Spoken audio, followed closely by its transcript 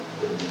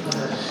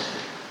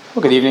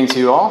Well, good evening to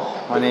you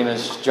all. My name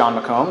is John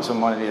McCombs.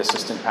 I'm one of the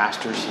assistant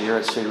pastors here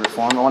at City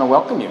Reform. I want to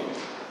welcome you.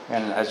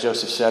 And as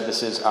Joseph said,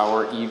 this is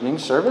our evening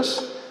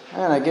service.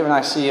 And given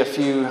I see a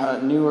few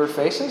newer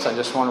faces, I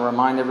just want to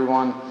remind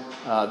everyone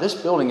this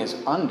building is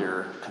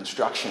under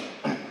construction.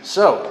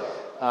 So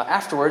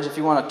afterwards, if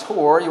you want a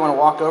tour, you want to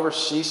walk over,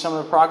 see some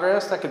of the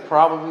progress, that could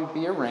probably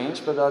be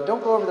arranged. But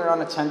don't go over there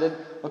unattended.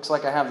 Looks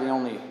like I have the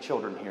only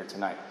children here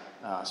tonight.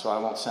 So I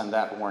won't send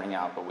that warning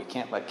out, but we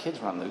can't let kids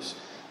run loose.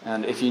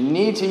 And if you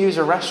need to use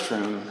a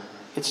restroom,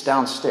 it's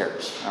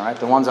downstairs, all right?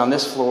 The ones on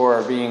this floor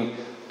are being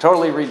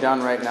totally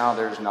redone right now.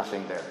 There's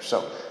nothing there.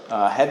 So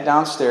head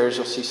downstairs.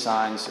 You'll see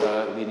signs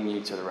leading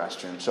you to the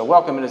restroom. So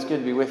welcome, and it's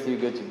good to be with you.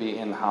 Good to be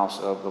in the house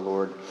of the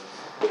Lord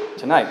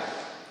tonight.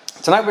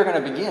 Tonight we're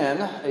going to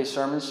begin a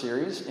sermon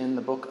series in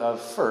the book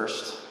of 1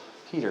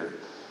 Peter.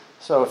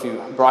 So if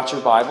you brought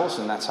your Bibles,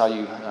 and that's how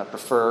you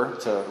prefer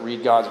to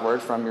read God's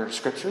Word from your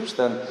scriptures,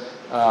 then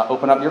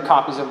open up your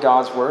copies of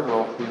God's Word.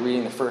 We'll be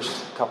reading the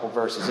first couple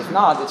verses. If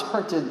not, it's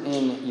printed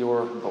in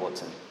your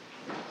bulletin.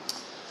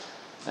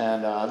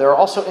 And there are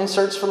also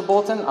inserts for the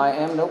bulletin. I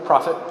am no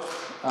prophet,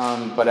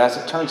 but as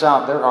it turns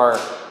out, there are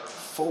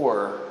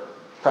 4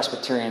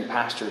 Presbyterian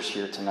pastors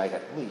here tonight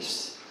at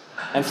least.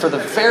 And for the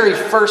very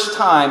first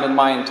time in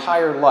my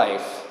entire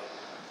life,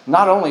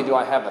 not only do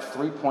I have a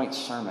 3-point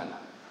sermon,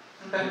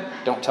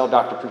 don't tell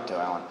Dr. Pruto,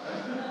 Alan.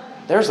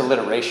 There's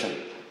alliteration.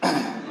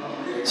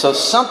 So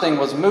something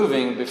was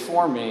moving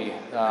before me,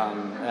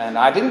 and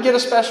I didn't get a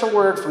special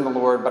word from the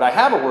Lord, but I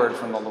have a word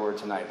from the Lord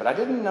tonight, but I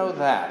didn't know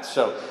that.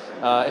 So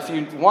if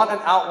you want an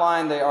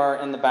outline, they are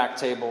in the back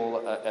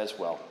table as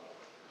well.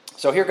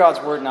 So hear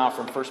God's word now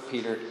from 1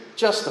 Peter,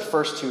 just the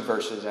first 2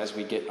 verses as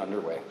we get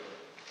underway.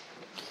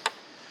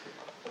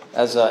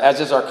 As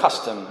is our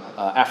custom,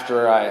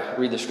 after I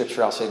read the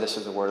scripture, I'll say, "This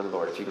is the word of the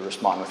Lord." If you could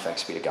respond with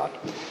thanks be to God.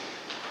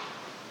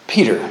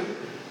 Peter,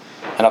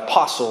 an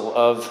apostle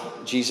of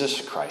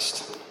Jesus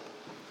Christ,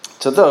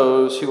 to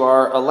those who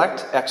are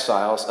elect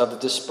exiles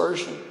of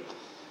dispersion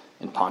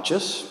in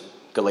Pontus,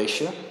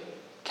 Galatia,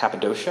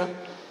 Cappadocia,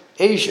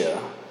 Asia,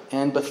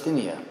 and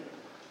Bithynia,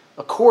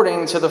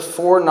 according to the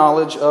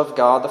foreknowledge of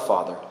God the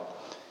Father,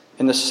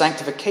 in the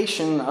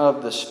sanctification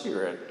of the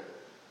Spirit,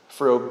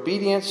 for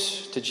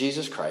obedience to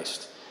Jesus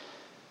Christ,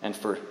 and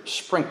for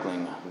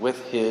sprinkling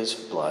with his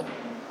blood.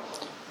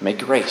 May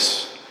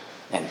grace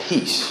and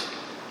peace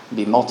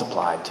be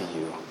multiplied to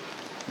you.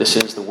 This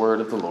is the word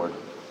of the Lord.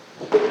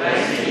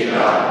 Thanks be to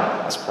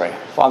God. Let's pray.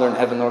 Father in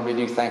heaven, Lord, we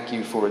do thank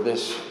you for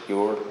this,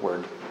 your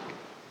word.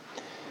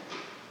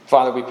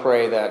 Father, we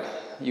pray that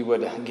you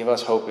would give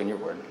us hope in your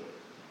word,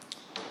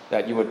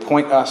 that you would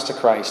point us to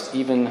Christ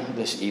even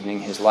this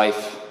evening, his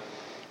life,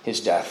 his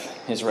death,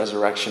 his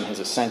resurrection, his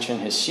ascension,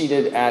 his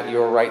seated at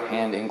your right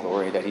hand in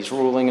glory, that he's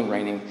ruling and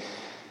reigning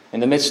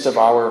in the midst of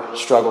our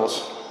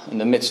struggles, in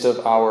the midst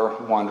of our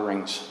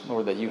wanderings,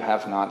 Lord, that you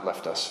have not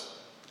left us.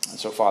 And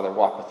so, Father,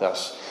 walk with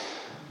us.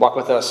 Walk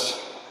with us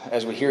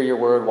as we hear your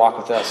word. Walk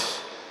with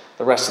us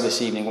the rest of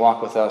this evening.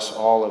 Walk with us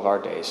all of our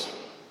days.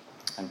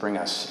 And bring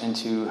us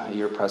into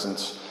your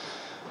presence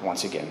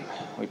once again.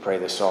 We pray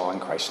this all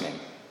in Christ's name.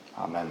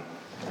 Amen.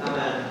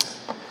 Amen.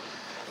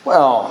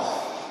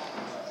 Well,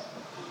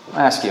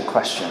 I ask you a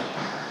question.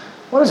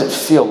 What does it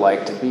feel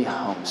like to be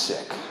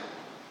homesick?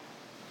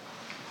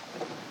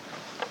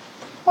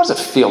 What does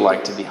it feel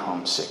like to be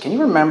homesick? Can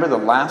you remember the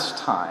last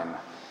time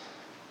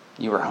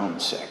you were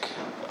homesick?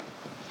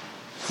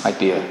 Might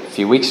be a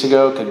few weeks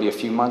ago, could be a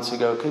few months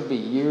ago, could be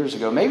years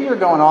ago. Maybe you're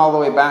going all the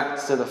way back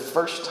to the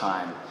first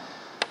time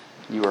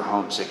you were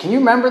homesick. Can you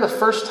remember the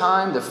first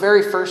time, the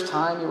very first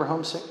time you were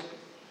homesick?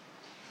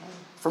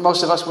 For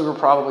most of us, we were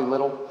probably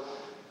little.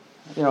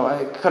 You know,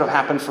 it could have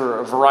happened for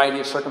a variety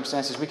of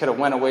circumstances. We could have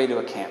went away to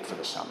a camp for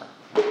the summer.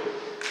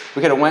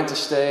 We could have went to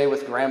stay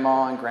with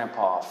Grandma and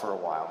Grandpa for a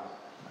while.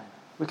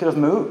 We could have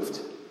moved.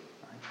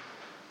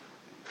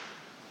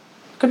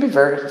 Could be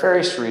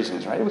various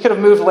reasons, right? We could have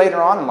moved later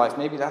on in life.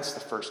 Maybe that's the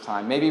first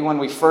time. Maybe when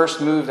we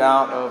first moved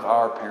out of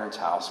our parents'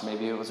 house.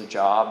 Maybe it was a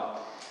job.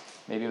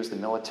 Maybe it was the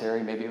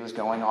military. Maybe it was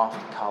going off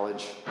to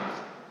college.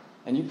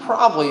 And you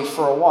probably,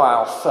 for a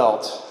while,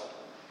 felt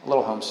a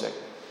little homesick.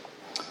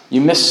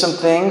 You missed some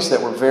things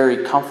that were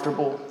very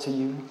comfortable to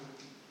you.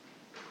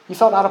 You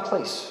felt out of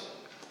place.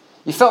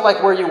 You felt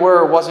like where you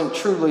were wasn't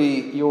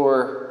truly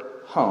your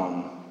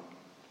home.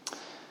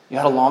 You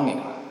had a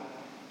longing.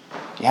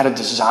 You had a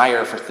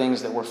desire for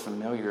things that were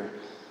familiar.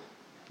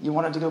 You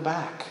wanted to go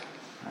back.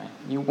 Right?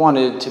 You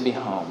wanted to be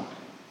home.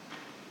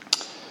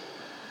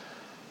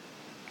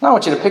 Now I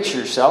want you to picture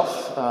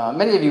yourself.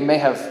 Many of you may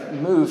have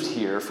moved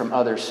here from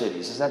other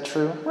cities. Is that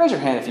true? Raise your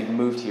hand if you've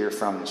moved here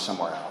from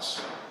somewhere else.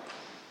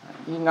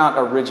 You're not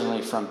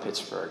originally from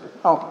Pittsburgh.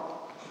 Oh,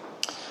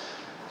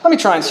 let me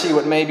try and see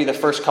what maybe the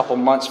first couple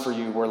months for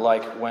you were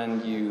like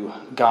when you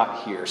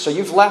got here. So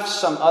you've left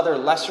some other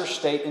lesser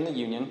state in the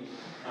Union,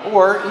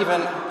 or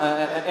even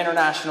an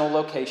international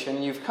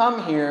location. You've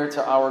come here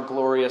to our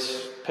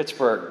glorious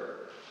Pittsburgh.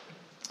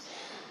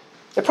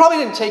 It probably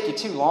didn't take you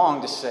too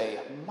long to say,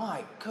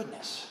 "My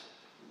goodness,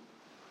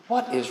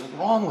 what is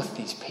wrong with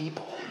these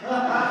people?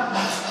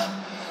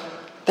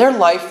 Their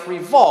life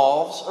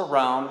revolves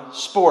around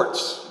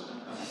sports.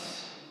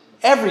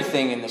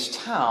 Everything in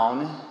this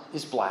town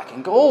is black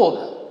and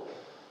gold.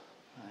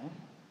 Right?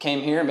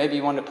 Came here, maybe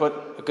you wanted to put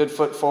a good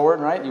foot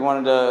forward, right? You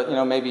wanted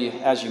to, maybe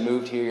as you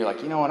moved here, you're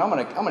like, you know what, I'm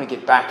gonna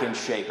get back in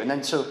shape. And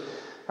then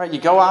right, you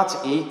go out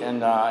to eat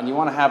and you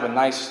want to have a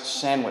nice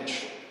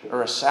sandwich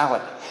or a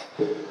salad.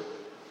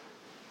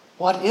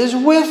 What is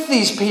with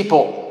these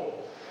people?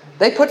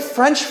 They put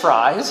French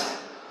fries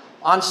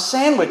on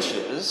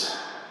sandwiches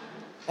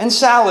and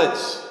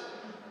salads.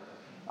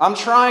 I'm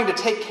trying to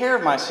take care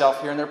of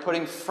myself here, and they're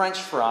putting French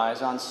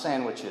fries on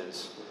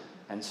sandwiches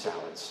and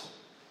salads.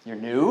 You're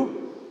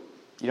new?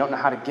 You don't know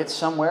how to get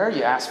somewhere?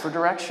 You ask for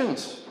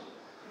directions.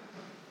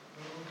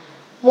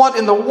 What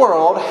in the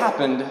world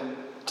happened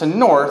to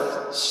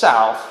north,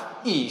 south,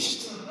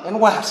 east, and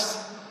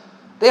west?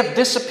 They have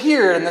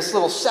disappeared in this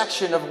little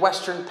section of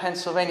western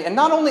Pennsylvania. And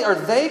not only are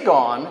they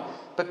gone,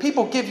 but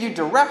people give you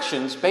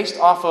directions based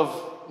off of,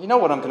 you know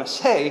what I'm going to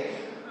say,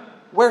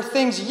 where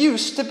things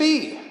used to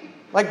be.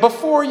 Like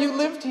before you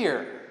lived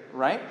here,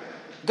 right?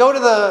 Go to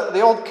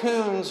the old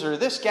Coons or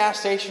this gas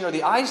station or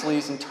the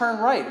Isleys and turn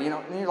right, and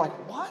you're like,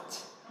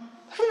 what?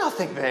 There's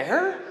nothing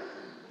there.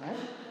 Right?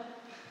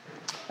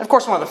 And of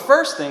course, one of the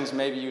first things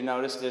maybe you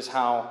noticed is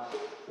how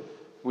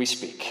we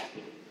speak.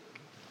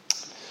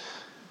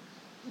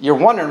 You're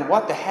wondering,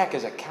 what the heck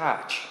is a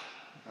catch,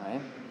 right?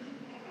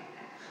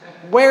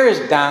 Where is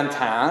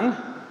downtown?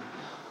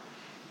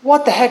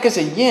 What the heck is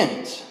a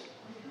yins?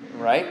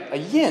 Right? A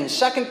yin,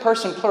 second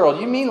person plural.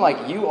 You mean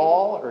like you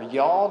all or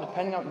y'all,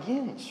 depending on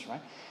yins,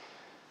 right?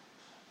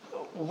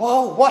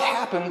 Whoa, what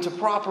happened to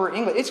proper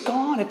English? It's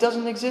gone. It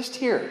doesn't exist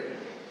here.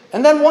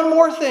 And then one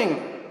more thing.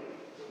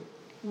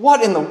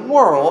 What in the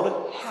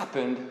world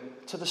happened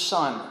to the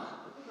sun?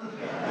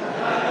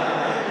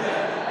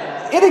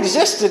 It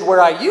existed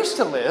where I used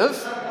to live.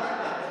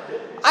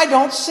 I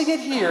don't see it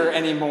here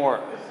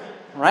anymore.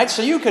 Right?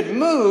 So you could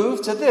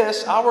move to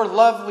this, our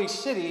lovely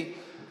city,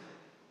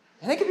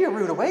 and it could be a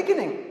rude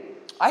awakening.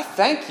 I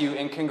thank you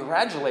and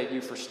congratulate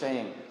you for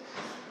staying.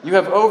 You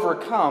have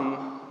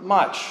overcome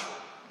much.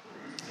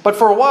 But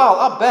for a while,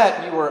 I'll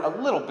bet you were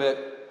a little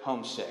bit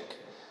homesick.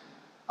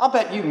 I'll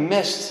bet you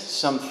missed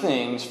some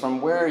things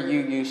from where you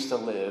used to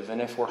live.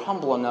 And if we're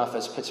humble enough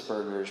as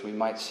Pittsburghers, we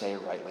might say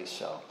rightly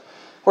so.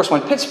 Of course,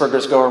 when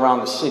Pittsburghers go around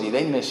the city,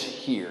 they miss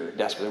here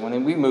desperately.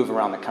 When we move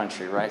around the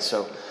country, right?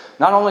 So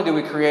not only do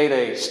we create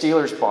a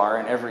Steelers bar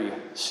in every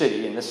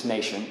city in this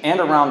nation and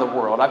around the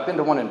world. I've been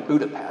to one in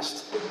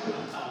Budapest.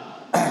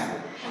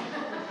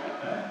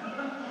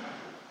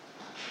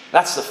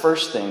 That's the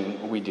first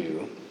thing we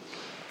do.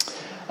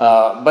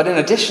 But in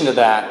addition to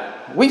that,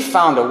 we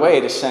found a way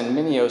to send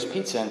Minio's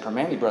Pizza and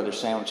Permane Brothers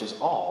sandwiches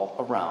all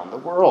around the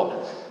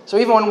world. So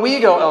even when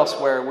we go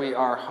elsewhere, we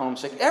are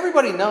homesick.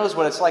 Everybody knows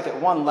what it's like at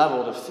one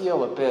level to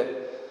feel a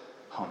bit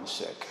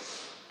homesick.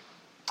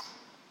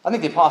 I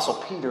think the Apostle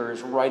Peter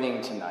is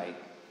writing tonight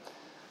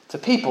to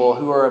people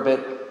who are a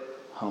bit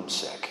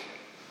homesick.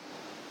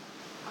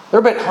 They're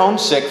a bit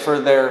homesick for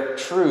their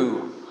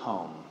true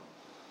home,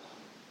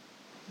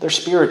 their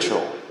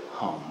spiritual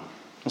home.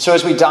 And so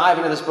as we dive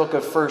into this book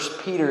of 1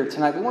 Peter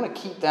tonight, we want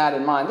to keep that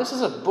in mind. This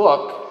is a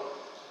book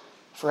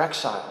for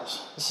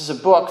exiles. This is a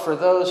book for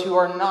those who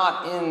are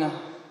not in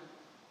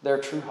their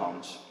true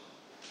homes.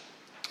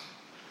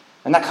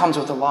 And that comes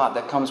with a lot.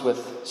 That comes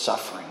with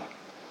suffering,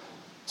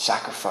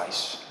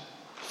 sacrifice,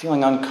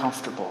 feeling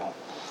uncomfortable,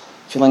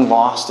 feeling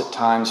lost at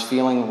times,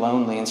 feeling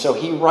lonely. And so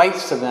he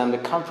writes to them to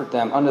comfort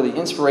them under the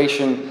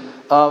inspiration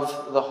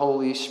of the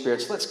Holy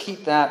Spirit. So let's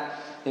keep that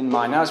in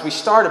mind. Now, as we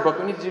start a book,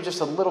 we need to do just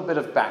a little bit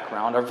of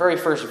background. Our very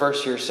first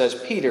verse here says,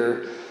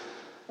 Peter,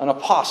 an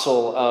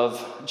apostle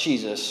of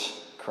Jesus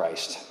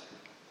Christ.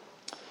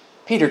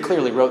 Peter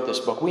clearly wrote this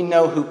book. We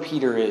know who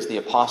Peter is, the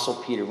apostle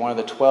Peter, one of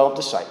the 12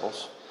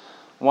 disciples,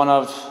 one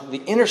of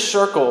the inner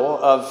circle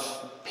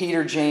of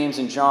Peter, James,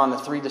 and John, the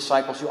 3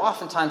 disciples who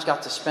oftentimes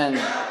got to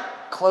spend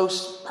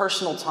close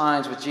personal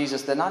times with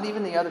Jesus that not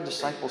even the other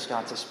disciples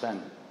got to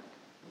spend.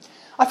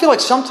 I feel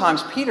like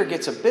sometimes Peter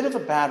gets a bit of a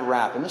bad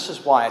rap, and this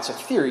is why. It's a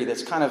theory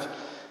that's kind of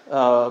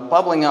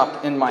bubbling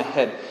up in my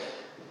head.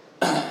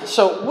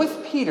 So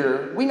with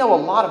Peter, we know a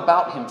lot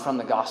about him from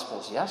the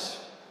Gospels, yes?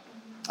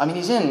 I mean,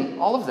 he's in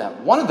all of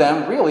them. One of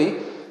them, really,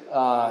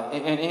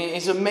 and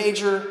he's a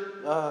major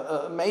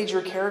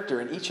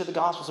character in each of the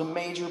Gospels, a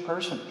major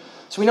person.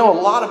 So we know a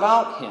lot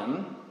about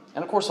him,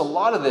 and of course a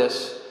lot of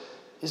this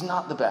is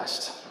not the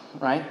best,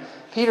 right?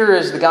 Peter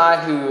is the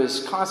guy who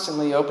is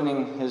constantly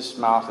opening his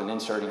mouth and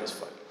inserting his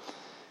foot.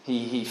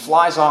 He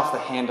flies off the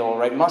handle,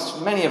 right?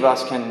 Many of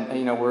us can,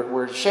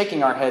 we're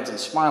shaking our heads and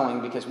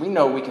smiling because we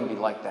know we can be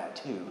like that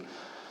too.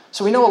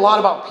 So we know a lot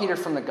about Peter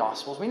from the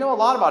Gospels. We know a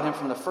lot about him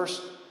from the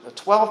first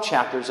 12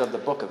 chapters of the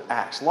book of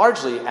Acts.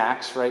 Largely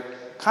Acts, right?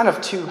 Kind of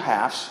 2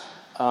 halves.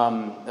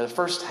 The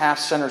first half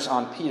centers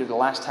on Peter. The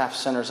last half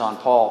centers on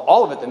Paul.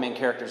 All of it, the main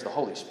character is the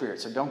Holy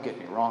Spirit. So don't get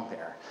me wrong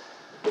there.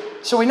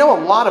 So we know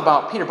a lot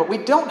about Peter, but we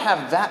don't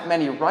have that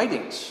many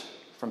writings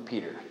from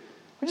Peter.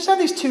 We just have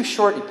these two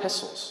short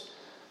epistles.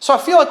 So I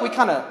feel like we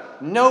kind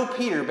of know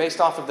Peter based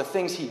off of the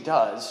things he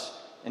does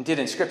and did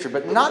in Scripture,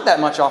 but not that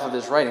much off of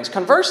his writings.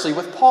 Conversely,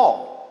 with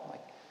Paul,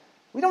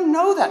 we don't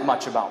know that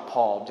much about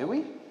Paul, do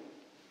we?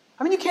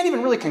 I mean, you can't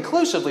even really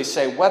conclusively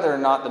say whether or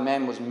not the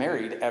man was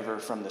married ever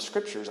from the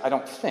Scriptures, I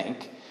don't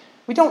think.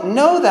 We don't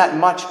know that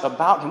much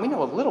about him. We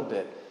know a little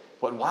bit,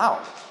 but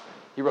wow,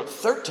 he wrote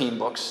 13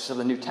 books of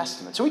the New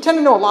Testament. So we tend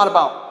to know a lot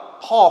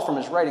about Paul from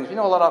his writings. We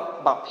know a lot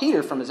about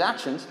Peter from his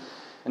actions.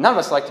 And none of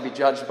us like to be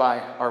judged by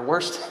our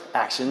worst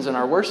actions and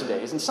our worst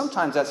days. And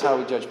sometimes that's how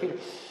we judge Peter.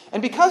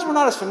 And because we're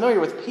not as familiar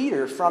with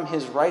Peter from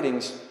his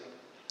writings,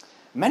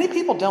 many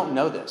people don't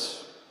know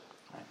this.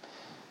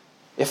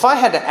 If I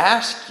had to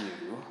ask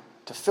you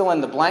to fill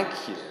in the blank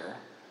here,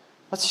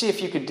 let's see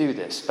if you could do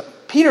this.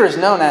 Peter is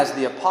known as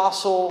the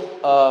apostle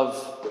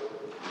of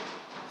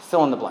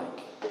fill in the blank.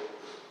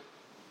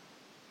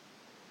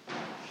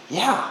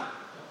 Yeah.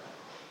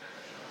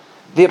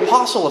 The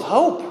apostle of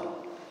hope.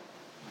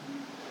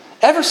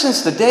 Ever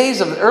since the days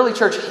of the early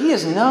church, he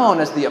is known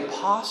as the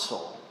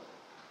apostle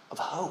of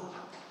hope.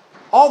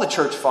 All the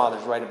church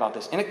fathers write about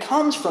this, and it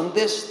comes from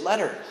this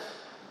letter.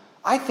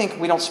 I think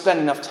we don't spend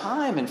enough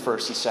time in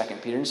 1st and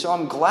 2nd Peter, and so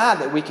I'm glad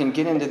that we can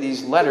get into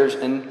these letters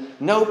and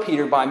know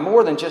Peter by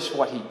more than just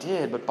what he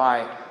did, but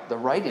by the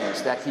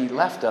writings that he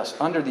left us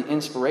under the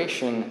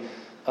inspiration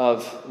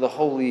of the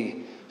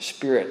Holy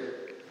Spirit.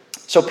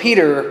 So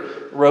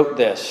Peter wrote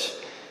this.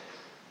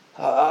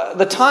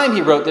 The time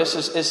he wrote this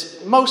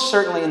is most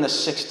certainly in the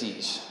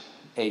 60s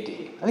AD.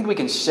 I think we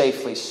can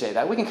safely say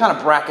that. We can kind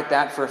of bracket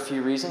that for a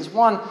few reasons.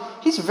 One,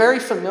 he's very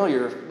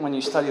familiar when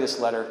you study this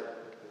letter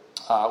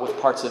with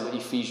parts of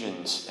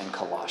Ephesians and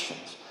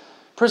Colossians.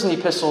 Prison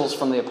epistles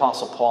from the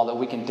Apostle Paul that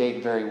we can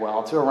date very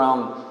well to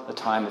around the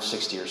time of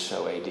 60 or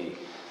so AD.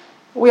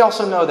 We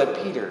also know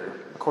that Peter,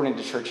 according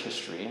to church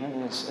history,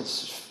 and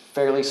it's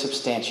fairly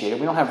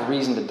substantiated, we don't have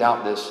reason to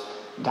doubt this,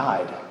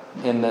 died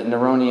in the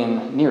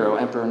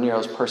Emperor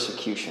Nero's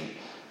persecution.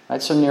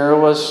 Right, so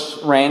Nero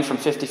reigned from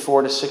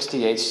 54 to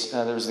 68.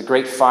 There was the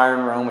Great Fire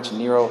in Rome, which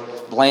Nero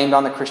blamed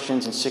on the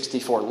Christians in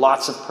 64.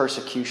 Lots of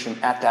persecution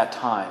at that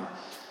time.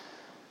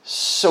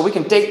 So we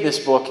can date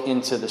this book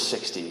into the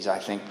 60s, I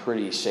think,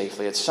 pretty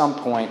safely, at some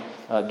point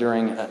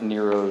during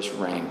Nero's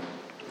reign.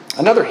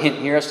 Another hint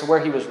here as to where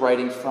he was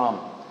writing from.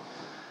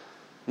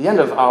 The end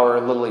of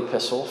our little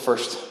epistle, 1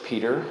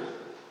 Peter,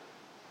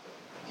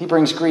 he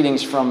brings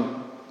greetings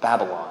from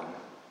Babylon.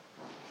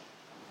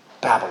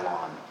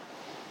 Babylon.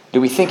 Do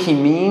we think he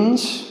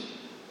means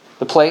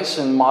the place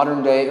in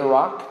modern-day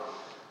Iraq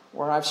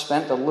where I've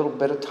spent a little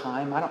bit of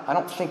time? I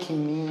don't think he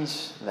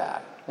means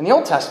that. In the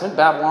Old Testament,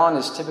 Babylon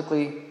is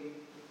typically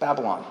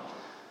Babylon.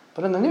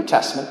 But in the New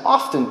Testament,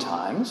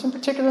 oftentimes, in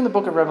particular in the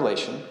book of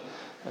Revelation,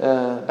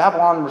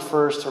 Babylon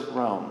refers to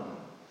Rome.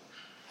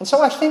 And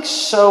so I think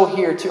so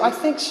here, too. I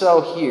think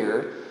so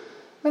here.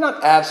 May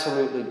not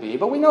absolutely be,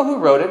 but we know who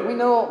wrote it. We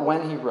know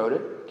when he wrote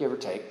it, give or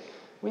take.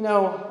 We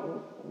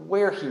know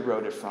where he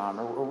wrote it from,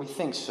 or we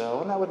think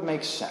so, and that would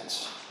make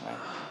sense. Right?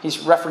 He's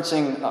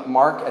referencing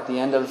Mark at the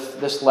end of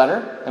this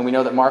letter, and we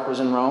know that Mark was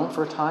in Rome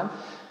for a time.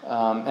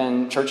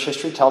 And church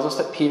history tells us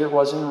that Peter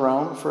was in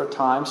Rome for a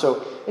time,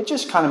 so it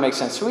just kind of makes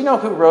sense. So we know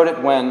who wrote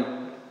it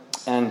when,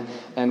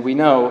 and we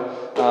know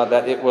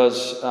that it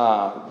was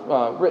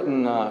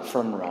written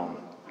from Rome.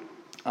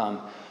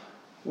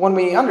 When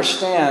we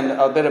understand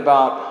a bit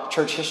about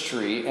church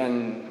history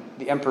and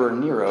the Emperor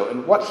Nero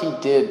and what he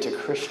did to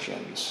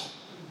Christians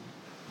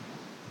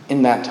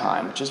in that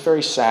time, which is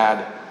very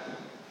sad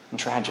and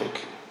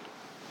tragic,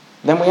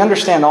 then we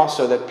understand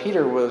also that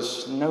Peter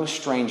was no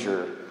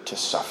stranger to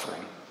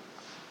suffering.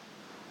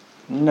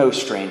 No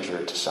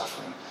stranger to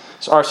suffering.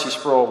 So R.C.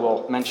 Sproul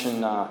will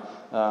mention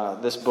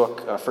this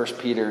book, 1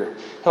 Peter.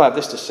 He'll have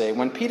this to say.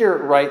 When Peter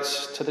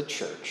writes to the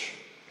church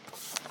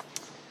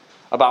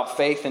about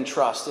faith and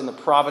trust in the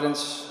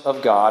providence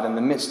of God in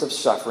the midst of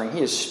suffering,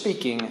 he is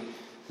speaking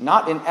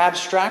not in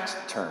abstract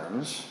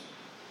terms,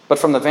 but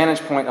from the vantage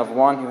point of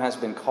one who has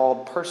been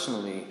called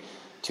personally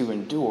to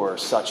endure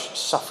such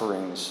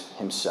sufferings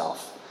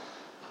himself.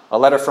 A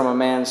letter from a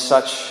man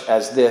such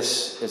as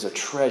this is a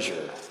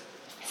treasure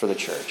for the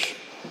church.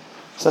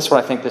 So that's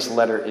what I think this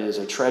letter is,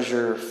 a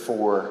treasure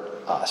for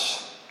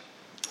us.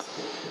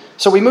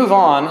 So we move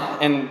on,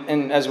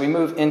 and as we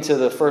move into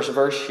the first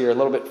verse here a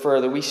little bit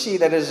further, we see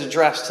that it is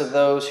addressed to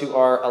those who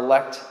are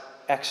elect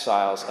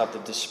exiles of the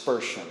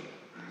dispersion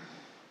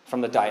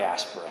from the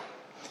diaspora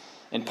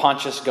in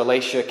Pontus,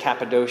 Galatia,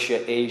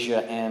 Cappadocia,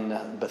 Asia,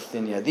 and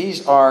Bithynia.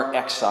 These are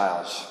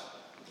exiles.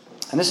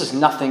 And this is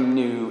nothing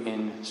new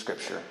in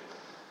Scripture.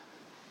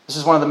 This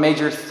is one of the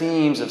major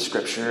themes of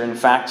Scripture. In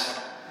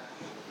fact,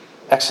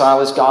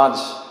 exile is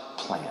God's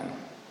plan.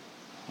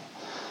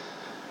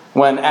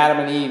 When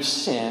Adam and Eve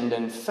sinned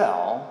and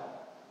fell,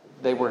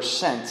 they were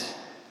sent,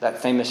 that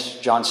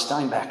famous John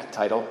Steinbeck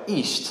title,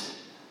 east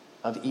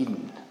of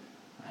Eden.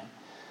 Right?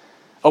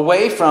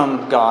 Away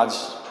from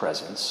God's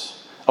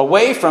presence,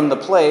 away from the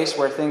place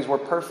where things were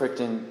perfect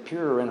and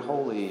pure and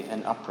holy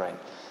and upright.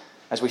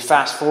 As we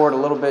fast forward a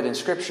little bit in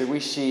Scripture,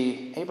 we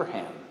see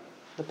Abraham,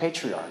 the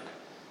patriarch.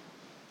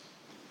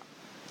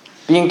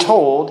 Being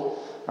told,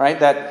 right,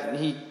 that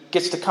he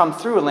gets to come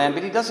through a land,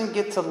 but he doesn't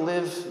get to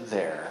live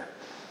there.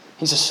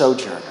 He's a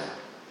sojourner.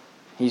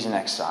 He's an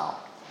exile.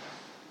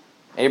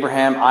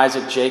 Abraham,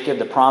 Isaac, Jacob,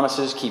 the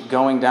promises keep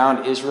going down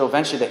to Israel.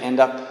 Eventually they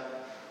end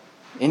up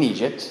in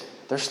Egypt.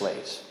 They're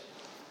slaves.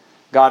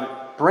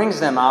 God brings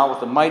them out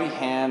with a mighty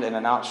hand and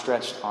an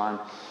outstretched arm.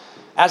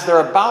 As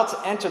they're about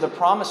to enter the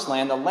promised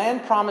land, the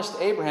land promised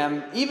to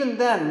Abraham, even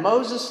then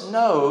Moses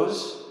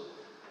knows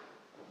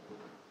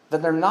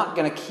that they're not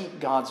going to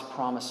keep God's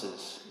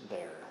promises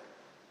there.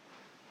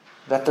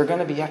 That they're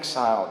going to be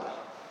exiled.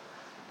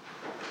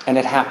 And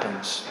it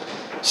happens.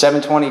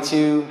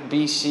 722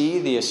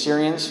 BC, the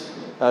Assyrians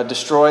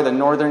destroy the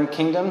northern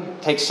kingdom,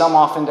 take some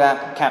off into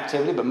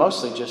captivity, but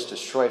mostly just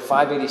destroy it.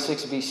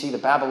 586 BC, the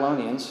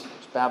Babylonians,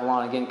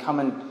 Babylon again, come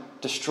and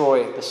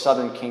destroy the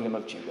southern kingdom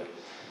of Judah.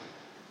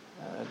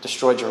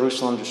 Destroy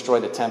Jerusalem, destroy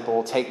the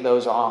temple, take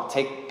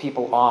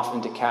people off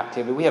into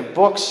captivity. We have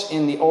books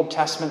in the Old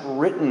Testament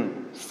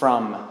written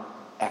from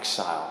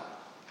exile.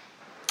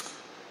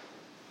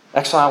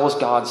 Exile was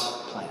God's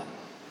plan.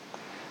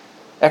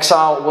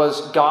 Exile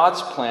was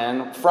God's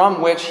plan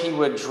from which he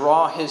would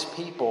draw his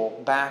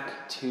people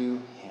back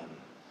to him,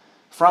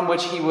 from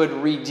which he would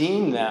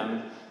redeem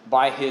them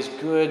by his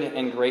good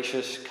and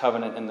gracious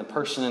covenant in the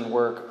person and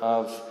work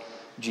of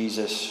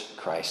Jesus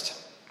Christ.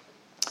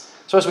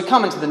 So as we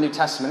come into the New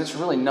Testament, it's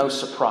really no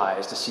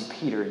surprise to see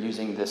Peter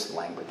using this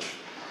language.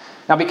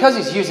 Now, because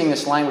he's using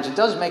this language, it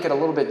does make it a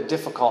little bit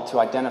difficult to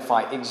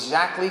identify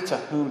exactly to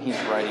whom he's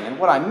writing. And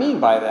what I mean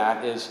by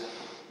that is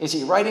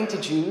he writing to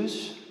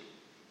Jews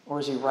or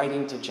is he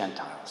writing to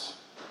Gentiles?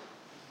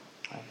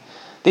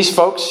 These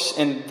folks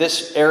in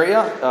this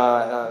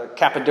area,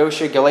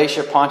 Cappadocia,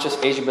 Galatia, Pontus,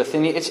 Asia,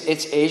 Bithynia,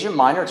 it's Asia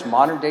Minor, it's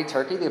modern-day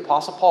Turkey. The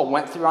Apostle Paul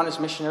went through on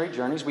his missionary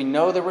journeys. We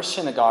know there were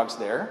synagogues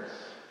there.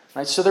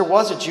 Right? So there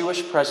was a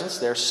Jewish presence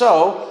there.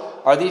 So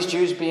are these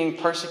Jews being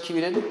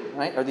persecuted?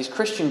 Right? Are these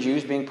Christian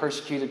Jews being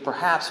persecuted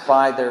perhaps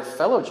by their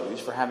fellow Jews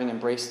for having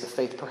embraced the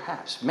faith?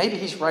 Perhaps. Maybe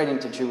he's writing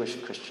to Jewish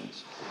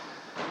Christians.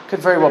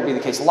 Could very well be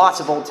the case. Lots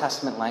of Old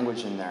Testament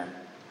language in there.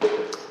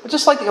 But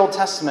just like the Old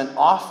Testament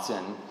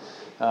often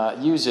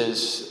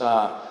uses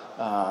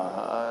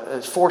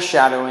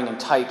foreshadowing and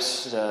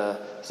types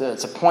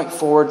to point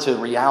forward to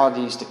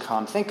realities to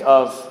come. Think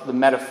of the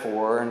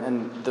metaphor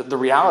and the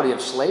reality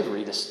of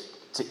slavery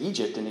to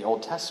Egypt in the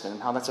Old Testament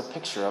and how that's a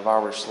picture of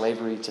our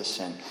slavery to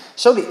sin.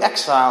 So the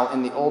exile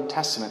in the Old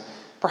Testament,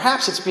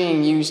 perhaps it's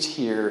being used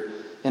here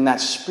in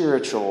that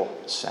spiritual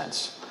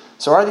sense.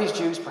 So are these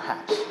Jews?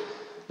 Perhaps.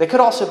 They could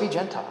also be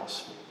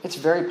Gentiles. It's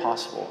very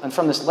possible. And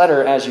from this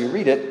letter, as you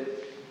read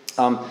it,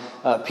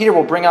 Peter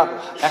will bring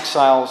up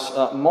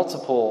exiles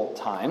multiple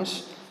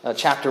times.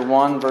 Chapter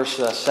 1, verse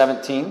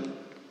 17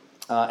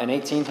 and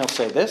 18, he'll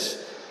say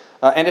this.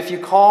 And if you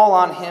call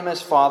on him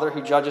as Father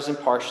who judges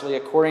impartially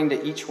according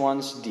to each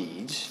one's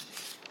deeds,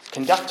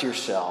 conduct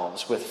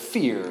yourselves with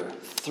fear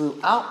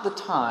throughout the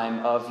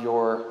time of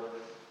your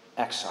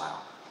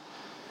exile,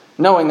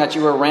 knowing that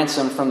you were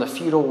ransomed from the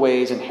futile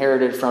ways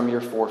inherited from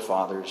your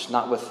forefathers,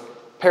 not with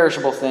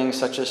perishable things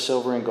such as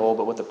silver and gold,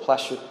 but with the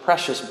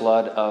precious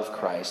blood of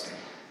Christ,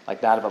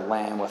 like that of a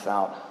lamb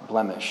without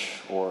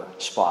blemish or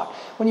spot.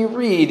 When you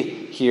read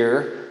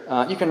here,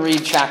 you can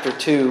read chapter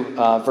 2,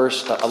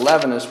 verse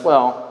 11 as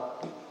well.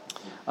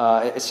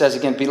 It says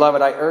again,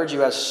 Beloved, I urge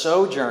you as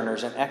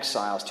sojourners and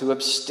exiles to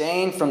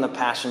abstain from the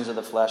passions of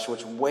the flesh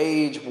which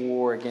wage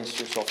war against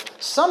your soul.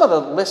 Some of the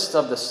list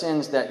of the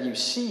sins that you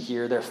see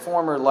here, their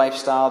former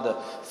lifestyle, the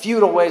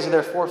futile ways of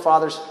their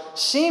forefathers,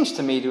 seems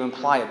to me to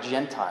imply a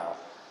Gentile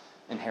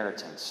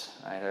inheritance,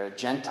 right, or a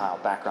Gentile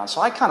background.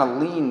 So I kind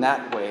of lean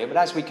that way. But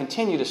as we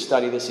continue to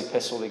study this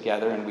epistle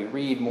together and we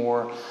read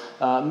more,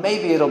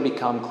 maybe it'll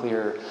become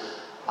clearer.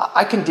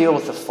 I can deal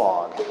with the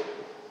fog.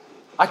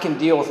 I can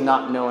deal with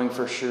not knowing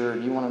for sure.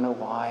 Do you want to know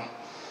why?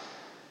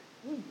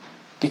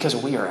 Because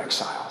we are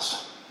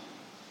exiles.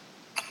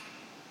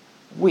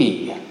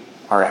 We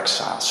are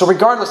exiles. So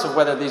regardless of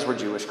whether these were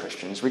Jewish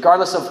Christians,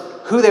 regardless of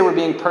who they were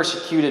being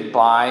persecuted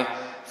by,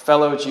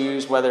 fellow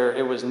Jews, whether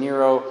it was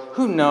Nero,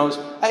 who knows?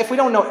 If we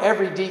don't know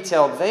every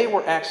detail, they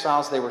were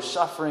exiles. They were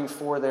suffering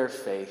for their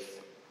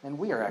faith. And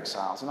we are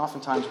exiles. And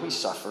oftentimes we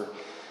suffer.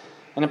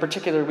 And in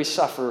particular, we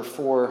suffer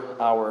for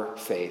our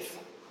faith.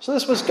 So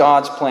this was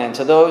God's plan.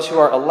 To those who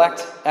are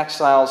elect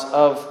exiles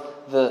of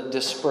the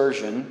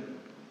dispersion,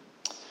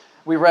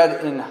 we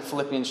read in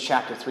Philippians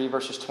chapter 3,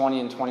 verses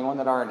 20 and 21,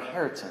 that our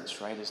inheritance,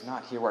 right, is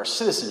not here. Our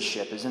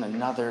citizenship is in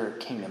another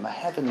kingdom, a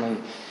heavenly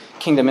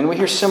kingdom. And we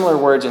hear similar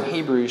words in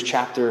Hebrews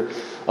chapter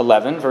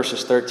 11,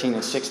 verses 13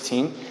 and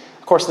 16.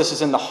 Of course, this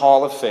is in the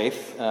hall of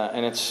faith,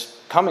 and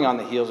it's coming on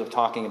the heels of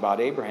talking about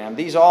Abraham.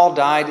 These all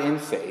died in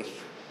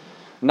faith,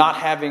 not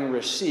having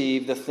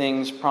received the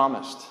things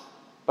promised,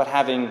 but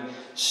having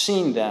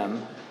seen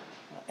them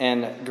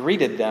and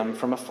greeted them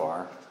from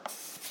afar,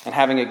 and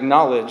having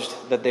acknowledged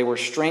that they were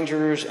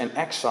strangers and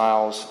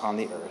exiles on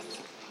the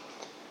earth.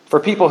 For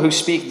people who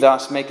speak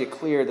thus make it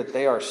clear that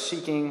they are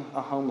seeking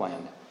a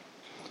homeland.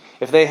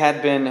 If they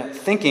had been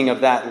thinking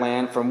of that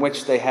land from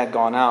which they had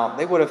gone out,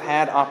 they would have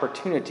had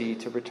opportunity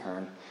to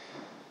return.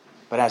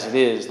 But as it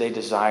is, they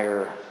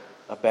desire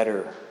a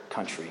better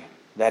country,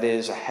 that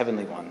is, a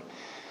heavenly one.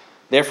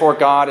 Therefore,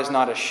 God is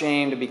not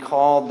ashamed to be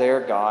called their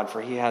God,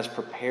 for he has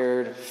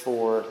prepared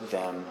for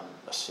them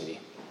a city.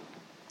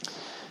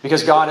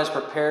 Because God has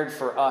prepared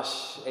for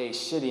us a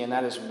city, and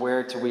that is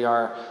where we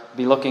are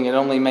be looking. It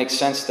only makes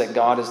sense that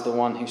God is the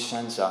one who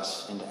sends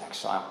us into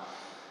exile.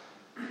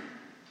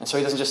 And so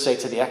he doesn't just say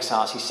to the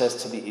exiles, he says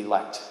to the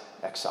elect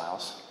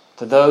exiles,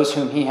 to those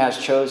whom he has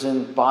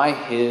chosen by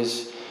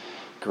his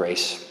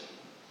grace.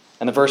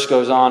 And the verse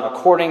goes on,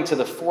 according to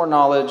the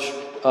foreknowledge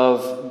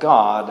of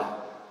God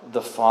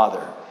the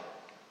Father.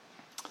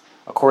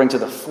 According to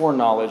the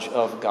foreknowledge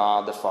of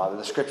God the Father.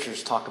 The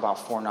scriptures talk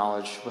about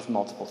foreknowledge with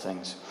multiple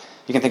things.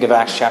 You can think of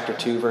Acts chapter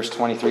 2, verse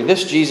 23.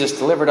 This Jesus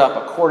delivered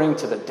up according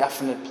to the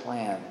definite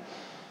plan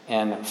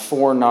and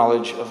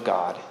foreknowledge of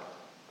God.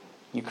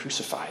 You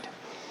crucified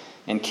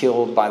and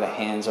killed by the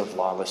hands of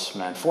lawless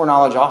men.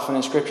 Foreknowledge often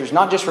in scriptures,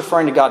 not just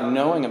referring to God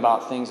knowing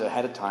about things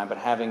ahead of time, but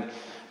having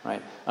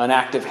an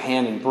active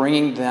hand in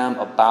bringing them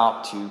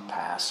about to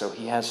pass. So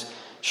he has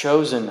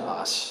chosen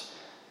us,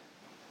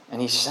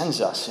 and he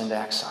sends us into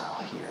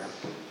exile here,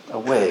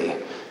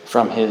 away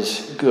from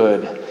his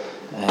good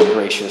and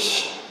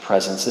gracious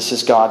presence. This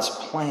is God's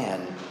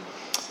plan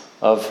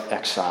of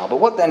exile.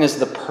 But what then is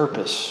the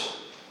purpose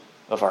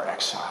of our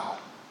exile?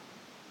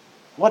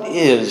 What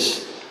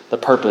is the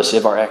purpose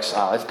of our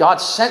exile? If God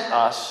sent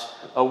us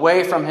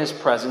away from his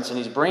presence and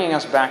he's bringing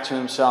us back to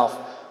himself,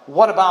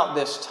 what about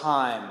this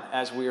time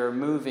as we are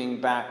moving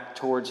back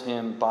towards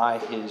him by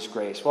his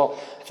grace? Well,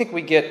 I think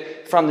we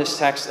get from this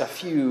text a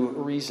few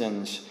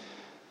reasons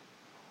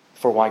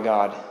for why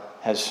God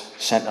has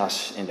sent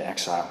us into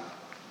exile.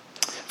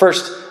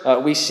 First,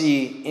 we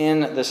see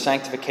in the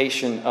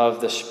sanctification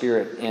of the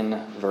Spirit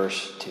in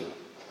verse 2.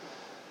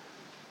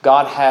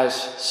 God has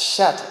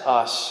set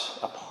us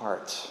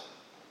apart.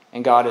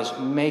 And God is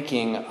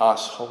making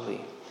us holy.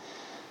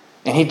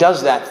 And he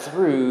does that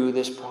through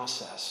this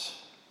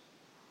process.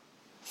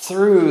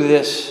 Through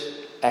this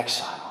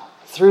exile.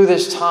 Through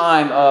this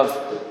time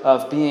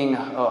of being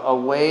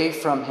away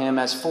from him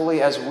as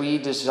fully as we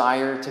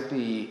desire to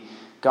be,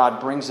 God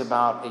brings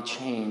about a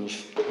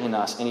change in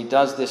us. And he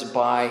does this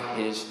by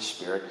his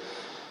Spirit.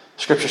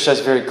 Scripture says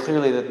very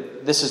clearly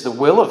that this is the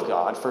will of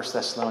God, 1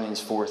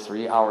 Thessalonians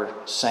 4:3, our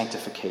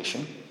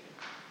sanctification.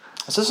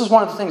 So this is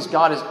one of the things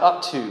God is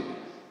up to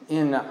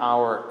in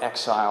our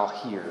exile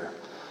here,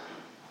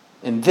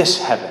 in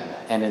this heaven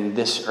and in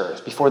this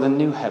earth, before the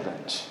new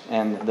heavens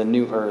and the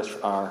new earth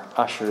are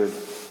ushered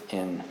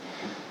in.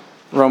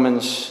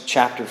 Romans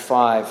chapter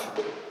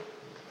 5.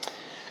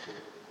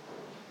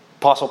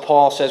 Apostle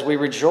Paul says, we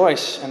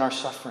rejoice in our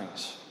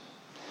sufferings,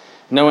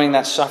 knowing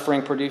that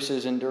suffering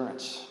produces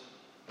endurance,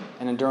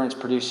 and endurance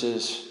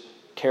produces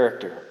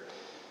character.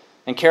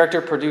 And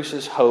character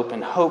produces hope,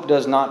 and hope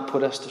does not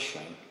put us to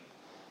shame,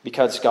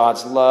 because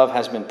God's love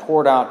has been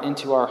poured out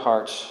into our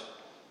hearts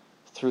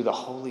through the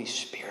Holy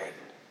Spirit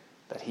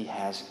that he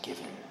has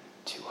given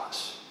to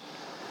us.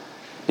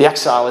 The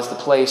exile is the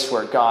place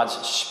where God's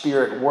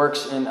Spirit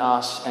works in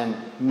us and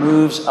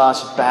moves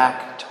us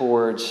back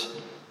towards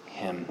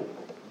him.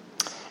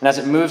 And as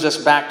it moves us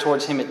back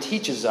towards him, it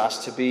teaches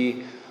us to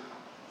be,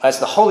 as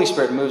the Holy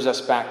Spirit moves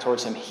us back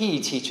towards him, he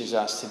teaches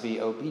us to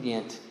be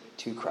obedient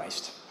to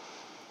Christ.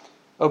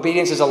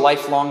 Obedience is a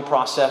lifelong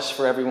process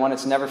for everyone.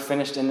 It's never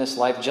finished in this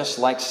life, just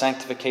like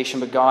sanctification,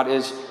 but God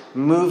is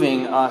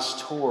moving us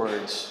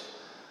towards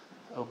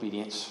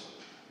obedience.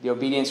 The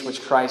obedience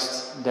which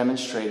Christ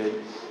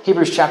demonstrated.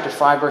 Hebrews chapter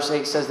 5, verse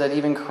 8 says that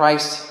even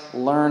Christ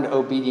learned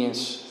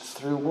obedience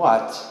through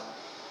what?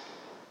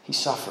 He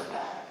suffered.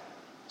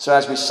 So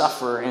as we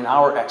suffer in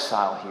our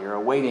exile here,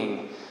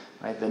 awaiting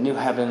the new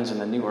heavens and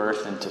the new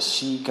earth, and to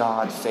see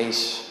God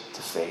face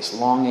to face,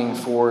 longing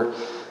for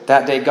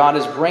that day, God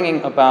is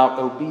bringing about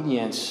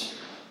obedience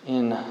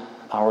in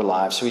our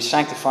lives. So he's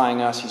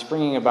sanctifying us, he's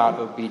bringing about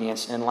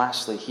obedience, and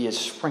lastly, he is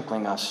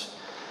sprinkling us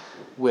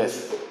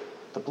with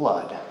the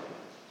blood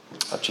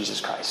of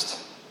Jesus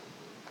Christ.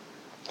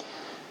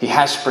 He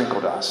has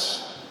sprinkled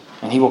us,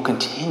 and he will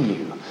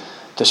continue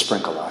to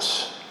sprinkle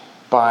us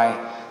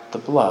by the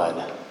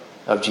blood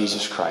of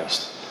Jesus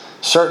Christ.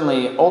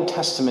 Certainly, Old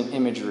Testament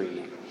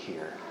imagery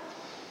here.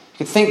 You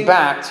can think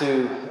back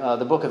to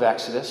the book of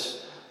Exodus.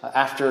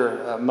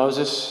 After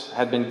Moses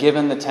had been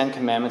given the Ten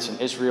Commandments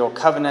and Israel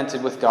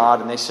covenanted with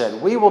God, and they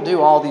said, we will do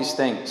all these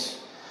things.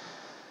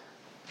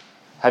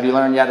 Have you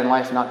learned yet in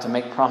life not to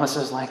make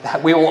promises like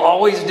that? We will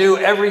always do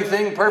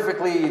everything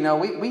perfectly.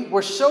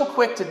 We're so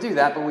quick to do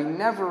that, but we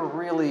never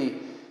really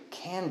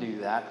can do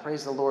that.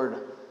 Praise the Lord,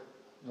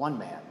 one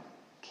man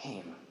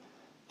came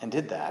and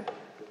did that.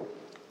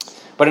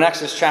 But in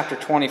Exodus chapter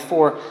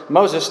 24,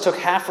 Moses took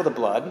half of the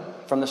blood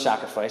from the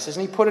sacrifices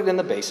and he put it in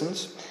the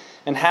basins,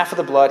 and half of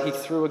the blood he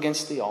threw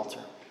against the altar.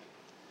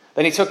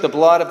 Then he took the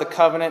blood of the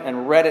covenant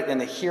and read it in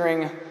the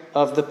hearing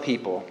of the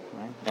people.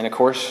 Right? And of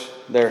course,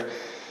 they're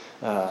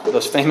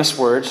those famous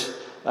words,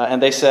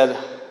 and they said,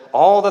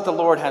 all that the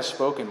Lord has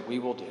spoken we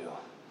will do,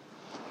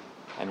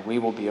 and we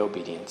will be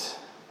obedient.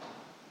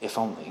 If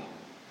only,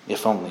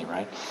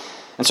 right?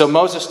 And so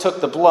Moses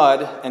took the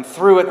blood and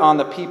threw it on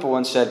the people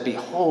and said,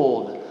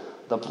 "Behold,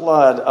 the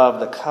blood of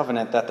the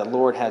covenant that the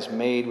Lord has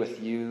made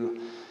with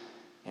you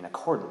in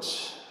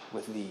accordance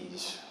with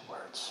these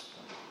words."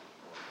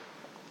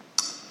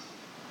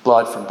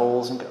 Blood from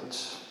bulls and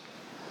goats.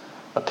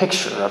 A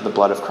picture of the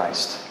blood of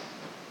Christ.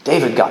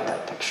 David got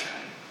that picture.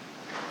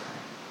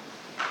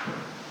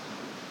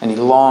 And he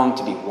longed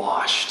to be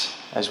washed,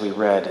 as we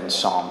read in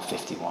Psalm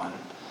 51.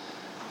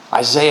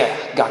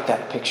 Isaiah got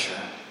that picture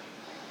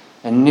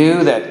and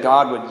knew that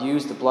God would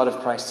use the blood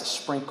of Christ to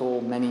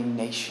sprinkle many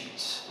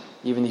nations,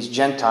 even these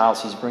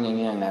Gentiles he's bringing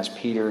in as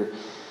Peter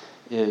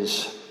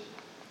is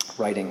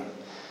writing.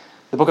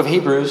 The book of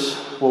Hebrews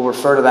will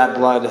refer to that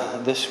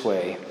blood this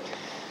way.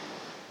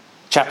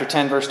 Chapter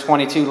 10, verse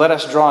 22, "Let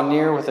us draw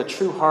near with a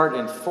true heart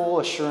and full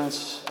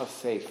assurance of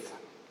faith,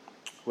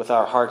 with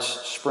our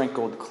hearts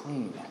sprinkled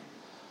clean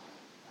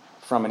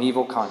from an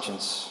evil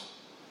conscience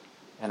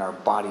and our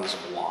bodies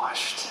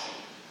washed."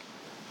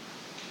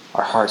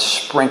 Our hearts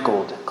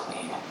sprinkled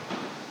clean,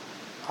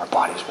 our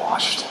bodies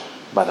washed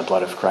by the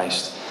blood of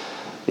Christ.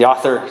 The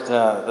author,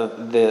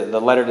 the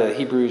letter to the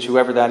Hebrews,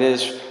 whoever that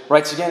is,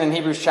 writes again in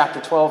Hebrews chapter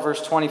 12,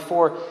 verse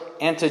 24,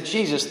 "And to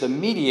Jesus, the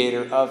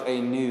mediator of a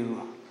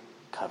new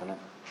covenant."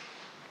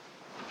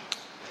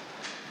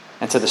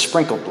 And to the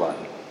sprinkled blood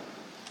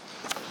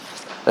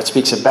that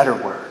speaks a better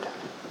word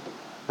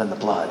than the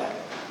blood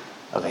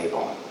of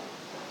Abel.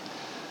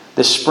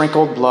 This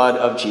sprinkled blood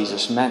of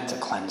Jesus meant to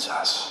cleanse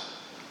us,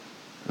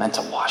 meant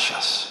to wash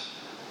us.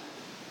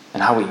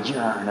 And how we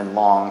yearn and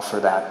long for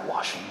that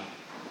washing.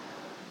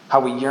 How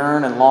we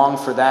yearn and long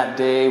for that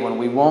day when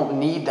we won't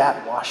need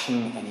that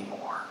washing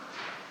anymore.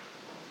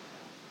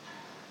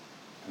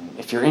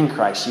 If you're in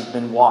Christ, you've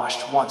been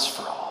washed once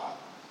for all.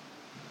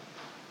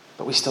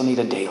 But we still need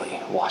a daily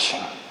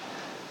washing.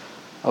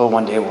 Oh,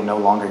 one day we'll no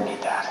longer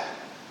need that.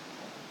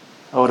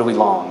 Oh, do we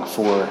long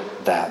for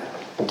that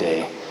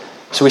day.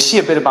 So we see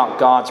a bit about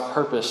God's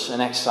purpose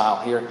in exile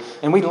here.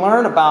 And we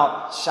learn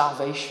about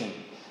salvation.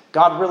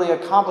 God really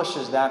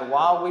accomplishes that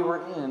while we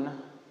were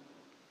in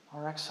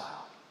our exile.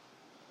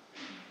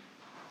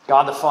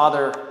 God the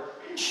Father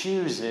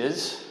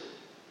chooses,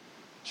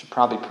 should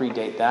probably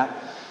predate that,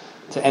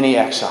 to any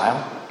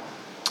exile.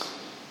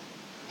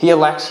 He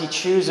elects, he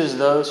chooses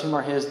those whom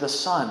are his. The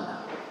Son,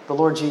 the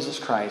Lord Jesus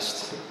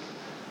Christ,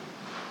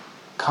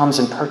 comes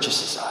and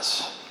purchases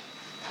us,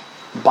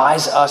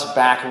 buys us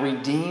back,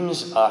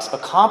 redeems us,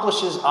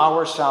 accomplishes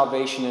our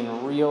salvation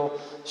in real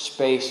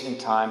space and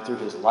time through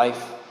his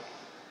life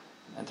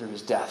and through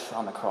his death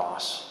on the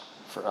cross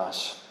for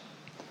us.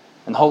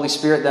 And the Holy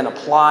Spirit then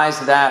applies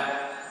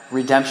that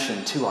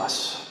redemption to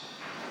us.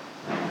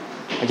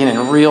 Again,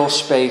 in real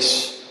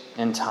space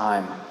and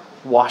time,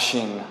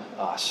 washing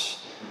us,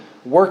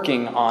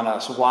 working on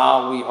us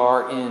while we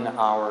are in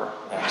our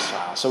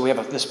exile. So we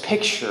have this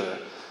picture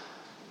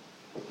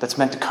that's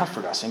meant to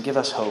comfort us and give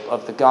us hope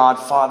of the God,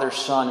 Father,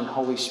 Son, and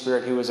Holy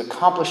Spirit who is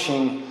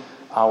accomplishing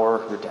our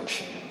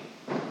redemption,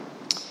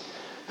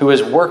 who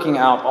is working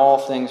out all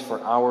things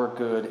for our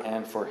good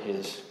and for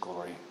his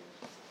glory.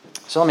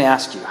 So let me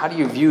ask you, how do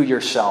you view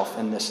yourself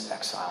in this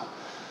exile?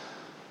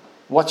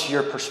 What's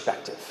your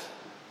perspective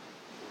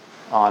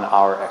on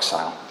our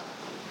exile?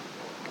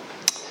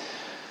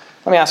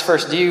 Let me ask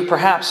first, do you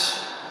perhaps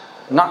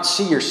not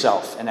see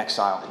yourself in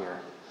exile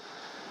here?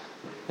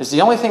 Is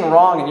the only thing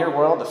wrong in your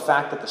world the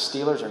fact that the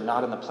Steelers are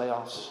not in the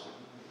playoffs?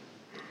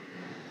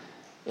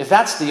 If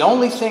that's the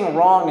only thing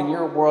wrong in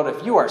your world,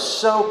 if you are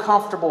so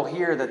comfortable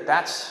here that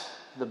that's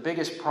the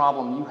biggest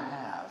problem you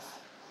have,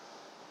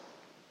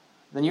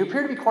 then you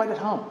appear to be quite at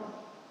home.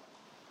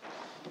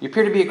 You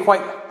appear to be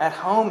quite at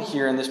home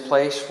here in this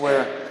place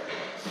where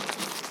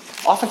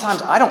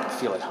oftentimes I don't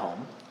feel at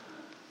home.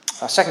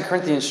 2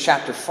 Corinthians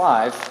chapter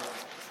 5,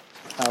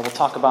 we'll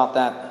talk about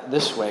that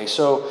this way.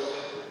 So,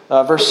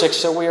 verse 6,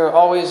 "So we are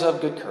always of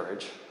good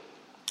courage.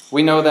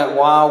 We know that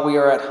while we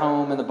are at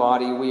home in the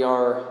body, we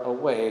are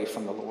away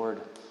from the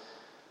Lord.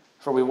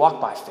 For we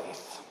walk by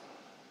faith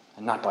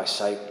and not by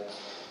sight.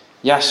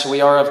 Yes,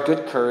 we are of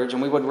good courage,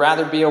 and we would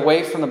rather be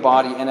away from the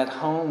body and at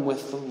home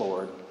with the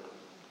Lord.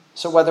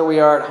 So whether we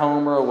are at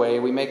home or away,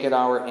 we make it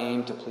our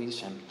aim to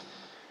please him.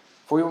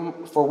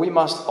 For we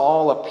must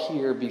all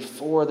appear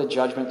before the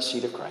judgment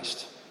seat of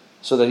Christ,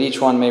 so that each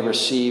one may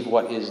receive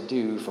what is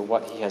due for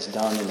what he has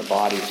done in the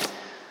body,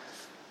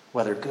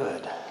 whether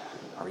good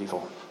or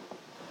evil."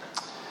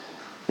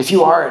 If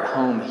you are at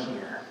home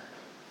here,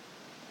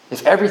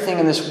 if everything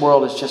in this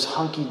world is just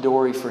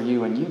hunky-dory for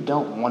you and you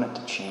don't want it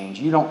to change,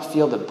 you don't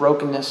feel the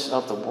brokenness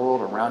of the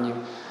world around you,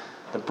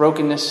 the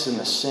brokenness and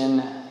the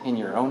sin in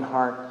your own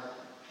heart,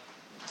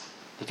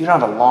 if you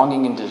don't have a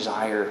longing and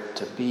desire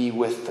to be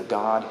with the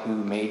God who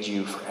made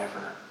you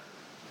forever,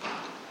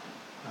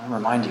 I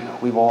remind you,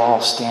 we will all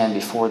stand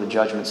before the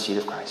judgment seat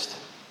of Christ.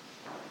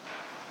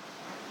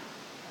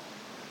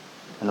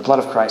 And the blood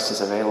of Christ is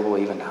available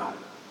even now.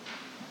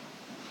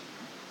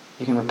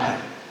 You can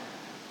repent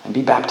and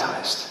be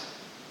baptized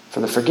for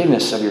the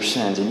forgiveness of your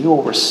sins, and you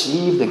will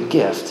receive the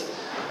gift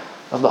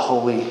of the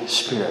Holy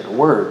Spirit.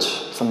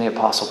 Words from the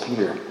Apostle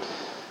Peter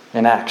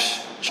in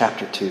Acts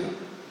chapter 2.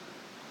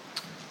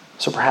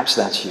 So perhaps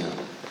that's you.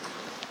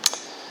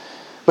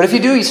 But if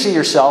you see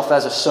yourself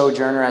as a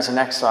sojourner, as an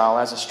exile,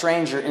 as a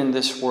stranger in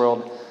this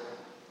world,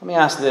 let me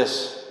ask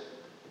this.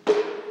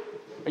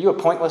 Are you a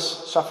pointless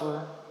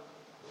sufferer?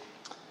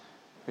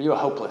 Are you a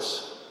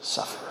hopeless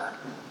sufferer?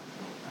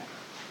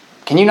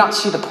 Can you not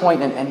see the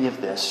point in any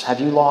of this?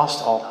 Have you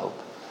lost all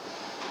hope?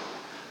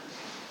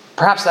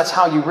 Perhaps that's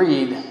how you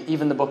read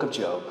even the book of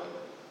Job.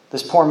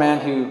 This poor man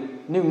who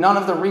knew none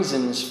of the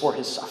reasons for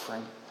his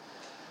suffering.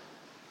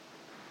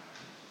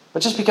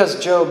 But just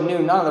because Job knew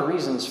none of the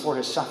reasons for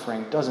his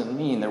suffering doesn't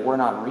mean there were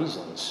not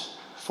reasons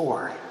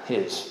for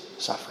his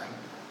suffering.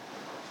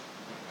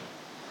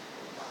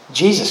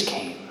 Jesus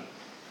came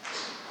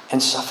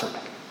and suffered.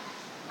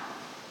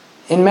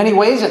 In many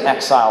ways in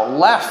exile,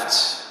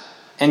 left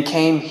and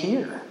came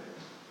here.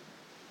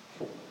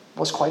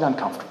 Was quite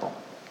uncomfortable.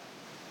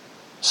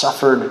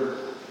 Suffered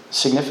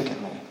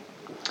significantly.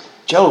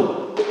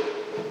 Job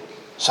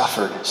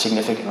suffered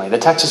significantly. The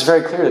text is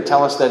very clear to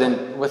tell us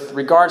that with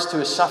regards to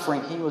his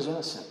suffering, he was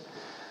innocent.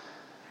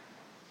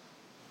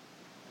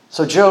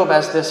 So Job,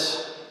 as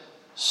this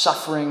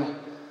suffering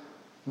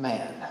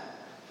man,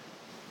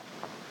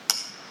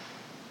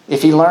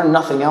 if he learned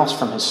nothing else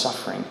from his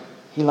suffering,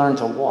 he learned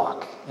to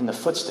walk in the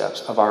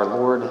footsteps of our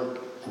Lord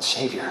and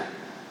Savior,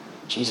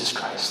 Jesus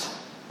Christ.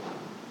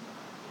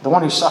 The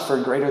one who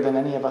suffered greater than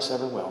any of us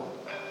ever will.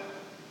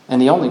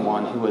 And the only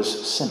one who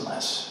was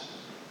sinless.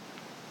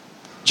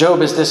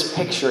 Job is this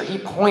picture. He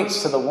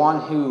points to the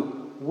one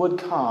who would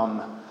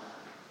come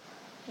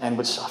and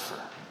would suffer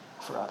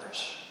for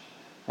others.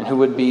 And who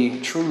would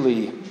be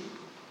truly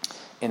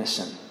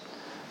innocent.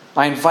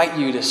 I invite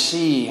you to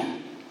see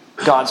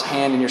God's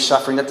hand in your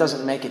suffering. That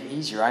doesn't make it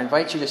easier. I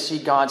invite you to see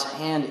God's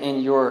hand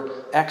in your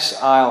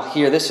exile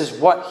here. This is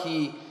what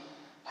He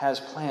has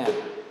planned.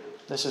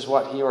 This is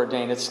what He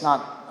ordained. It's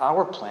not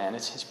our plan,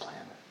 it's His plan.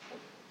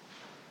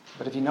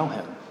 But if you know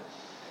Him,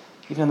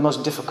 even in the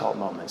most difficult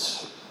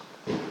moments,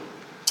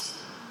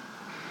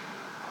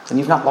 then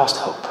you've not lost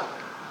hope.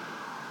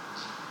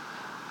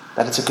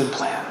 That it's a good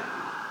plan.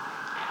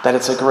 That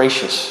it's a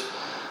gracious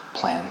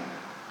plan.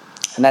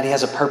 And that He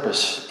has a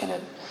purpose in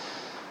it.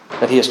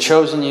 That He has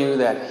chosen you,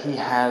 that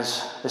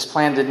this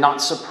plan did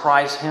not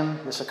surprise Him.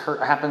 This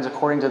happens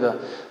according to the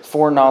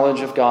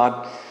foreknowledge of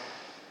God.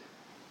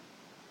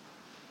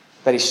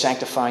 That He's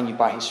sanctifying you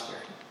by His Spirit.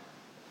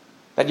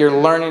 That you're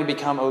learning to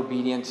become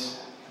obedient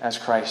as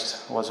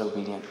Christ was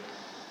obedient.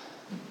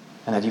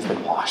 And that you've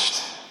been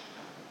washed.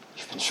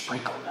 You've been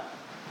sprinkled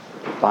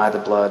by the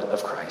blood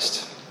of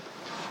Christ.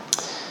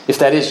 If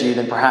that is you,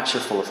 then perhaps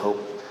you're full of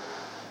hope.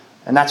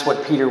 And that's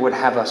what Peter would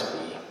have us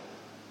be.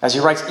 As he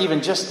writes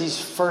even just these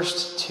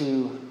first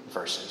 2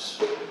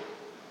 verses.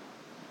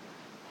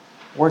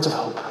 Words of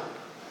hope.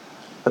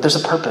 But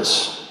there's a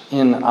purpose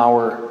in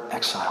our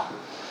exile.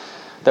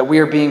 That we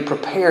are being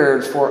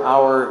prepared for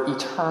our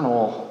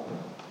eternal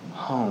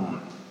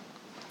home.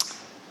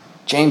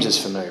 James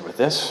is familiar with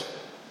this.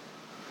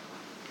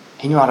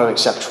 He knew how to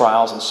accept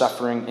trials and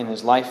suffering in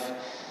his life.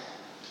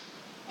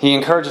 He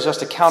encourages us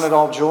to count it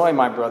all joy,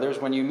 my brothers,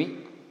 when you meet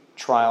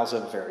trials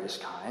of various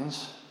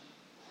kinds.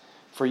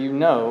 For you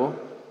know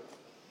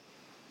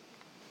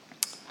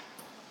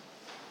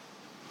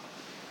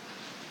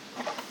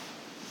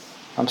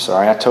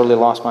I totally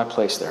lost my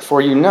place there. For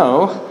you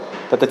know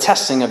that the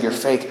testing of your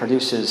faith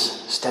produces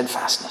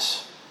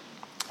steadfastness.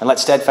 And let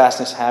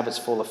steadfastness have its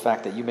full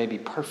effect, that you may be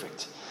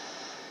perfect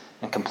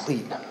and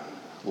complete,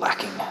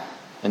 lacking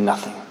in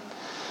nothing.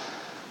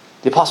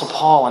 The Apostle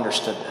Paul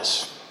understood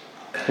this.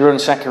 He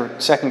wrote in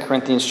 2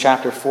 Corinthians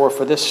chapter 4,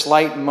 for this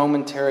slight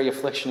momentary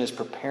affliction is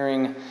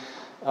preparing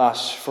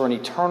us for an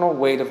eternal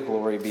weight of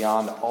glory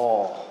beyond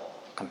all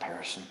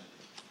comparison.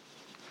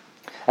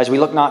 As we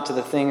look not to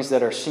the things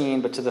that are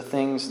seen, but to the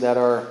things that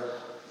are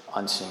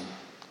unseen.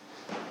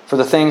 For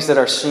the things that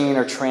are seen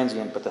are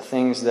transient, but the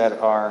things that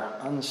are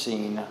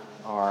unseen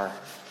are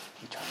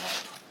eternal.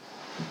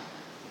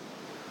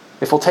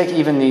 If we'll take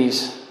even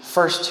these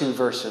first 2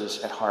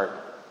 verses at heart,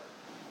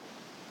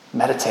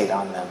 meditate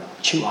on them,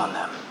 chew on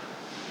them,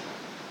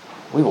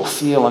 we will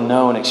feel and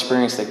know and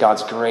experience that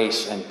God's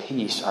grace and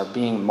peace are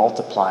being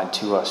multiplied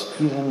to us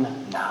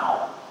even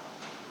now.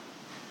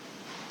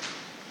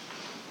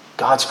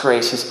 God's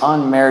grace, His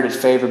unmerited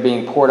favor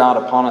being poured out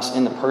upon us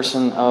in the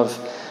person of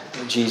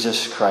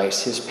Jesus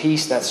Christ. His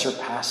peace that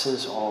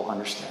surpasses all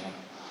understanding.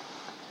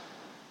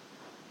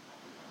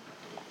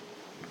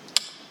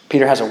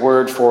 Peter has a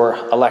word for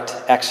elect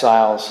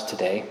exiles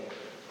today.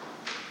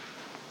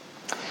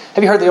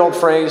 Have you heard the old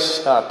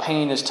phrase,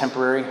 pain is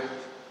temporary,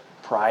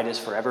 pride is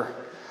forever?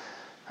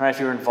 All right, if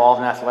you were involved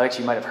in athletics,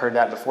 you might have heard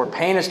that before.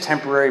 Pain is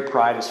temporary,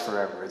 pride is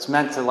forever. It's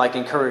meant to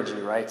encourage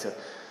you, right? To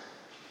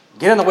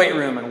get in the weight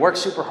room and work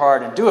super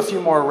hard and do a few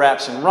more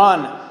reps and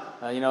run,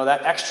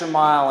 that extra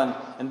mile,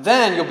 and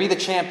then you'll be the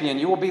champion,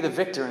 you will be the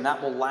victor, and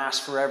that will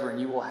last forever, and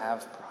you will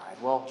have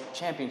pride. Well,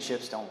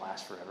 championships don't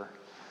last forever.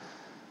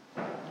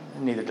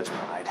 neither does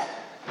pride.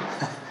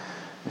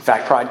 In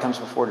fact, pride comes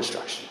before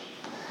destruction.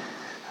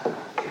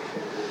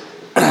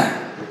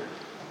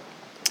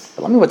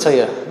 But let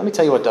me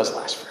tell you what does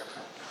last forever.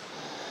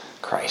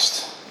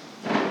 Christ.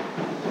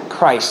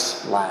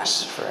 Christ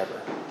lasts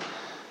forever.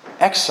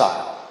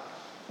 Exile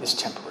is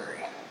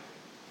temporary.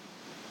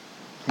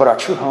 But our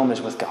true home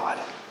is with God,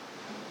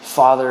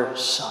 Father,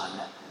 Son,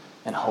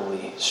 and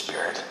Holy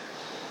Spirit.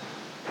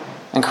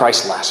 And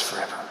Christ lasts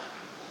forever.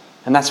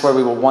 And that's where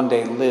we will one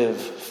day live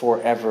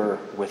forever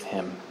with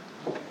him.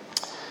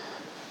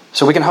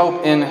 So we can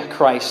hope in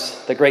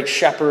Christ, the great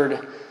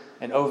shepherd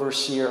and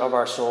overseer of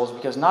our souls,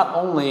 because not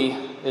only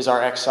is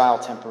our exile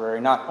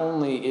temporary, not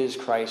only is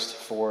Christ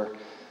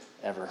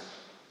forever,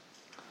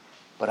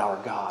 but our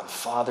God,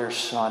 Father,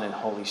 Son, and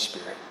Holy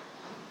Spirit,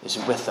 is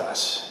with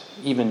us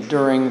even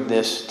during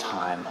this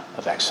time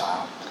of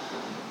exile.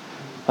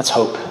 Let's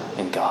hope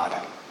in God.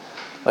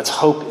 Let's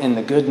hope in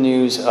the good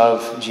news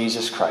of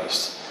Jesus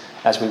Christ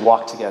as we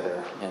walk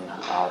together in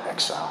our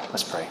exile.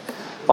 Let's pray.